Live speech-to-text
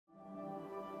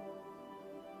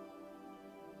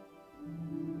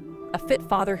fit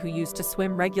father who used to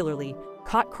swim regularly,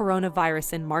 caught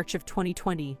coronavirus in March of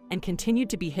 2020 and continued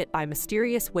to be hit by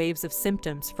mysterious waves of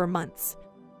symptoms for months.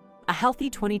 A healthy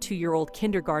 22-year-old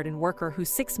kindergarten worker who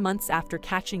 6 months after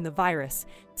catching the virus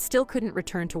still couldn't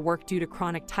return to work due to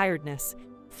chronic tiredness,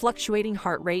 fluctuating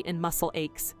heart rate and muscle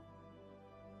aches.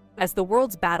 As the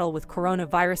world's battle with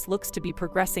coronavirus looks to be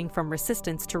progressing from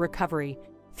resistance to recovery,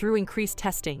 through increased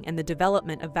testing and the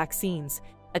development of vaccines,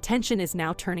 attention is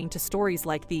now turning to stories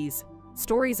like these.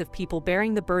 Stories of people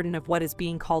bearing the burden of what is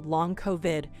being called long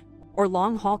COVID, or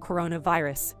long-haul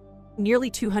coronavirus. Nearly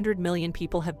 200 million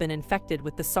people have been infected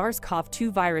with the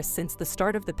SARS-CoV-2 virus since the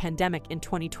start of the pandemic in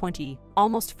 2020.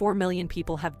 Almost 4 million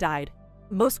people have died.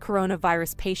 Most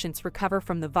coronavirus patients recover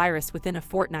from the virus within a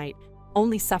fortnight,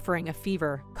 only suffering a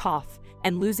fever, cough,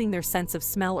 and losing their sense of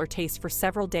smell or taste for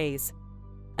several days.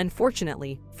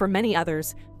 Unfortunately, for many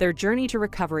others, their journey to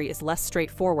recovery is less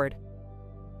straightforward.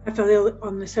 I fell ill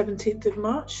on the 17th of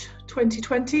March,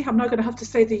 2020. I'm not going to have to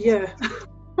say the year,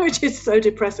 which is so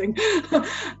depressing.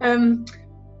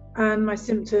 And my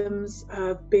symptoms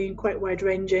have been quite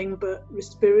wide-ranging, but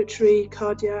respiratory,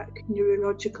 cardiac,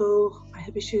 neurological. I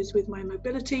have issues with my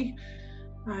mobility.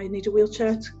 I need a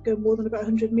wheelchair to go more than about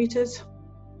 100 meters.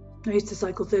 I used to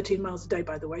cycle 13 miles a day,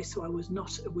 by the way, so I was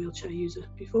not a wheelchair user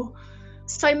before.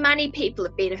 So many people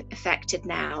have been affected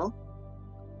now.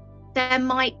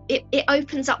 It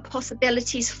opens up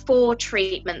possibilities for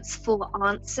treatments, for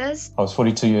answers. I was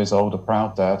 42 years old, a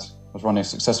proud dad. I was running a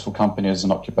successful company as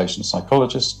an occupational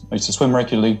psychologist. I used to swim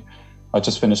regularly. I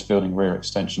just finished building rear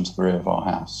extension to the rear of our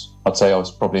house. I'd say I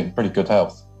was probably in pretty good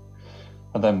health.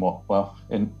 And then what? Well,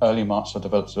 in early March, I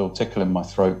developed a little tickle in my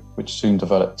throat, which soon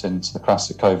developed into the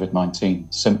classic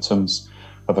COVID-19 symptoms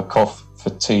of a cough,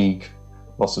 fatigue,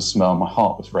 loss of smell. My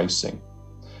heart was racing.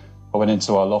 I went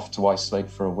into our loft to isolate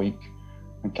for a week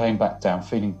and came back down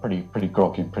feeling pretty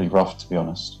groggy and pretty rough, to be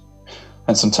honest.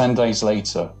 And some 10 days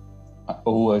later,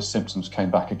 all those symptoms came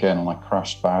back again and I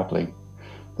crashed badly.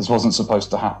 This wasn't supposed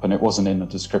to happen. It wasn't in the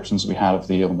descriptions we had of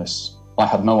the illness. I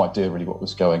had no idea really what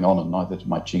was going on, and neither did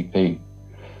my GP.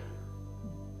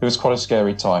 It was quite a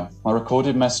scary time. I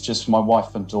recorded messages for my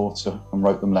wife and daughter and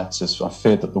wrote them letters. I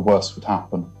feared that the worst would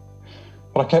happen.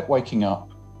 But I kept waking up.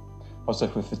 I was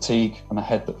left with fatigue and a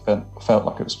head that felt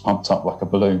like it was pumped up like a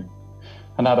balloon.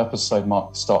 And that episode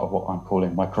marked the start of what I'm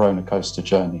calling my corona coaster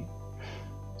journey.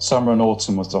 Summer and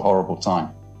autumn was a horrible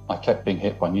time. I kept being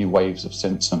hit by new waves of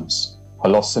symptoms. I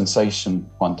lost sensation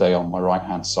one day on my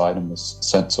right-hand side and was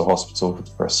sent to a hospital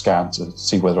for a scan to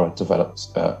see whether I developed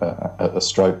a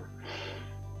stroke.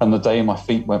 And the day my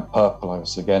feet went purple, I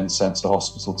was again sent to the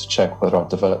hospital to check whether I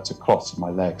developed a clot in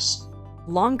my legs.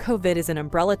 Long COVID is an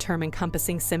umbrella term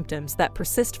encompassing symptoms that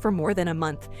persist for more than a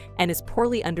month and is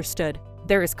poorly understood.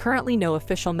 There is currently no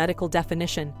official medical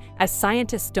definition, as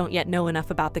scientists don't yet know enough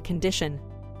about the condition.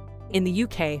 In the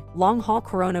UK, long-haul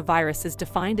coronavirus is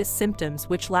defined as symptoms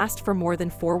which last for more than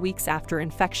 4 weeks after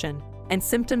infection, and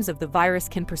symptoms of the virus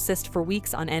can persist for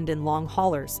weeks on end in long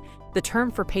haulers, the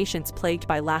term for patients plagued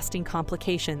by lasting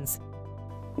complications.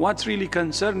 What's really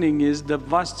concerning is the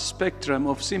vast spectrum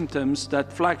of symptoms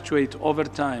that fluctuate over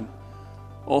time,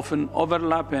 often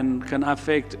overlap and can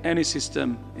affect any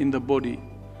system in the body.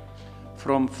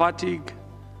 From fatigue,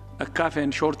 a cough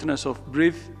and shortness of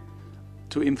breath,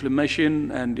 to inflammation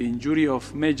and injury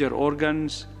of major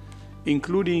organs,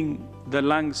 including the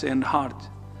lungs and heart,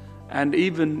 and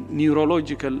even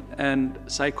neurological and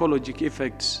psychological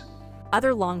effects.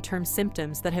 Other long-term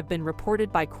symptoms that have been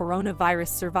reported by coronavirus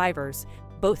survivors,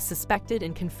 both suspected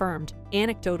and confirmed,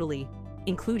 anecdotally,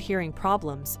 include hearing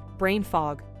problems, brain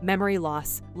fog, memory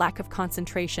loss, lack of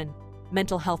concentration,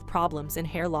 mental health problems, and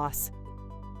hair loss.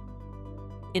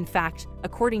 In fact,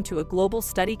 according to a global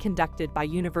study conducted by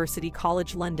University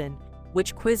College London,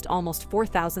 which quizzed almost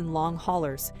 4,000 long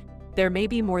haulers, there may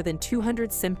be more than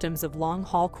 200 symptoms of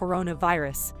long-haul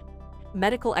coronavirus.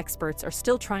 Medical experts are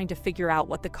still trying to figure out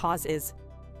what the cause is.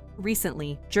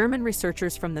 Recently, German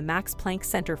researchers from the Max Planck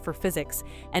Center for Physics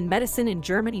and Medicine in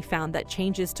Germany found that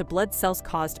changes to blood cells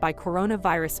caused by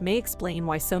coronavirus may explain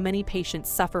why so many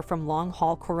patients suffer from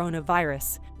long-haul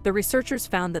coronavirus. The researchers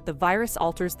found that the virus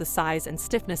alters the size and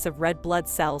stiffness of red blood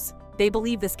cells. They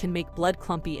believe this can make blood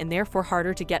clumpy and therefore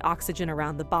harder to get oxygen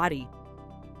around the body.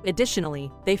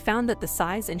 Additionally, they found that the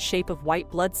size and shape of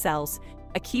white blood cells,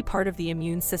 a key part of the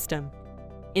immune system,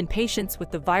 in patients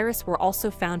with the virus were also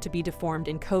found to be deformed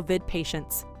in COVID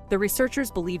patients. The researchers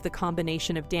believe the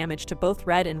combination of damage to both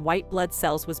red and white blood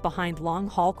cells was behind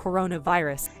long-haul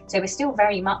coronavirus. So we're still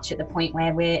very much at the point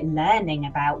where we're learning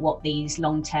about what these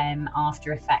long-term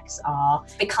after effects are.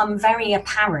 It's become very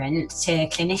apparent to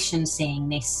clinicians seeing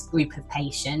this group of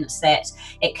patients that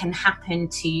it can happen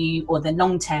to, or the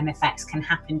long-term effects can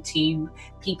happen to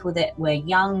people that were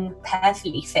young,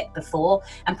 perfectly fit before,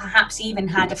 and perhaps even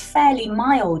had a fairly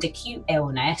mild acute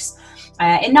illness,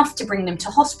 enough to bring them to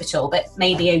hospital, but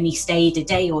maybe only stayed a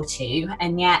day or two,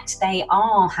 and yet they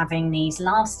are having these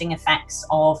lasting effects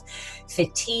of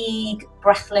fatigue,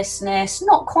 breathlessness,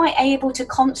 not quite able to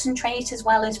concentrate as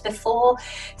well as before.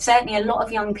 Certainly a lot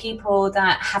of young people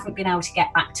that haven't been able to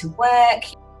get back to work.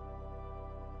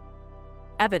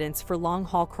 Evidence for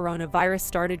long-haul coronavirus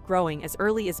started growing as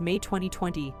early as May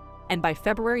 2020, and by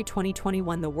February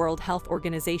 2021 the World Health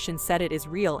Organization said it is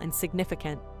real and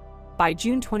significant. By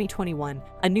June 2021,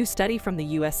 a new study from the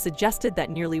US suggested that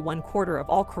nearly 1/4 of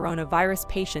all coronavirus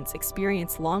patients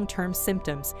experience long-term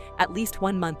symptoms at least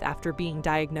 1 month after being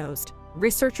diagnosed.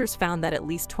 Researchers found that at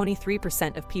least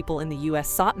 23% of people in the US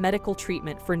sought medical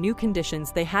treatment for new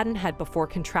conditions they hadn't had before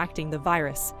contracting the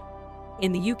virus.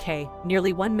 In the UK,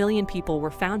 nearly 1 million people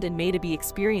were found in May to be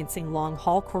experiencing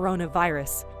long-haul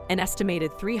coronavirus. An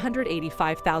estimated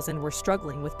 385,000 were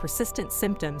struggling with persistent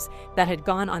symptoms that had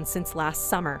gone on since last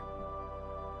summer.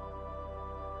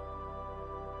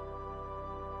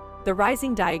 The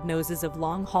rising diagnoses of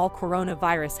long-haul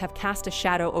coronavirus have cast a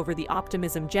shadow over the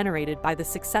optimism generated by the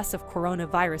success of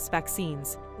coronavirus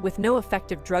vaccines. With no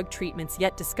effective drug treatments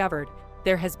yet discovered,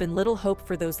 there has been little hope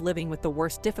for those living with the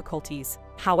worst difficulties.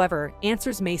 However,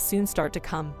 answers may soon start to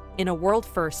come. In a world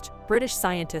first, British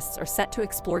scientists are set to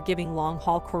explore giving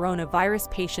long-haul coronavirus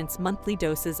patients monthly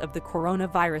doses of the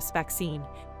coronavirus vaccine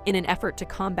in an effort to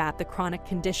combat the chronic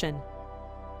condition.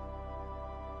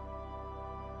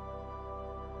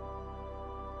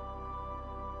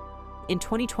 In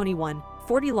 2021,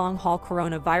 40 long-haul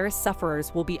coronavirus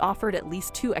sufferers will be offered at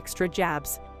least 2 extra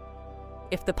jabs.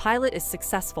 If the pilot is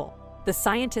successful, the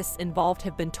scientists involved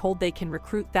have been told they can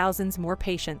recruit thousands more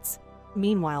patients.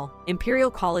 Meanwhile,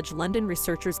 Imperial College London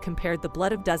researchers compared the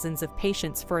blood of dozens of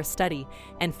patients for a study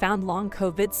and found long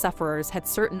COVID sufferers had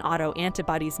certain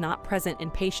auto-antibodies not present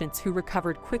in patients who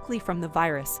recovered quickly from the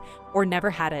virus or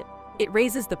never had it. It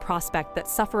raises the prospect that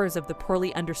sufferers of the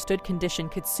poorly understood condition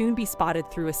could soon be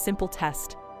spotted through a simple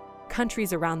test.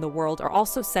 Countries around the world are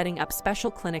also setting up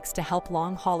special clinics to help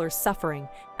long haulers suffering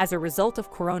as a result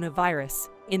of coronavirus.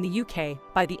 In the UK,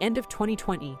 by the end of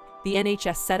 2020, the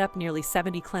NHS set up nearly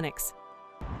 70 clinics.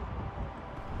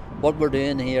 What we're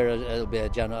doing here is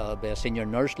it'll be a senior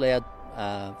nurse-led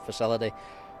facility,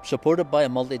 supported by a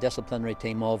multidisciplinary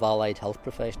team of allied health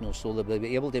professionals, so they'll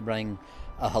be able to bring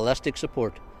a holistic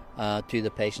support to the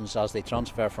patients as they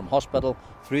transfer from hospital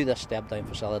through this step-down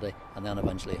facility and then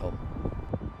eventually home.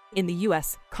 In the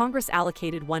US, Congress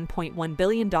allocated $1.1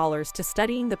 billion to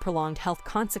studying the prolonged health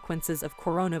consequences of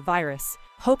coronavirus.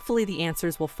 Hopefully the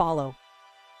answers will follow.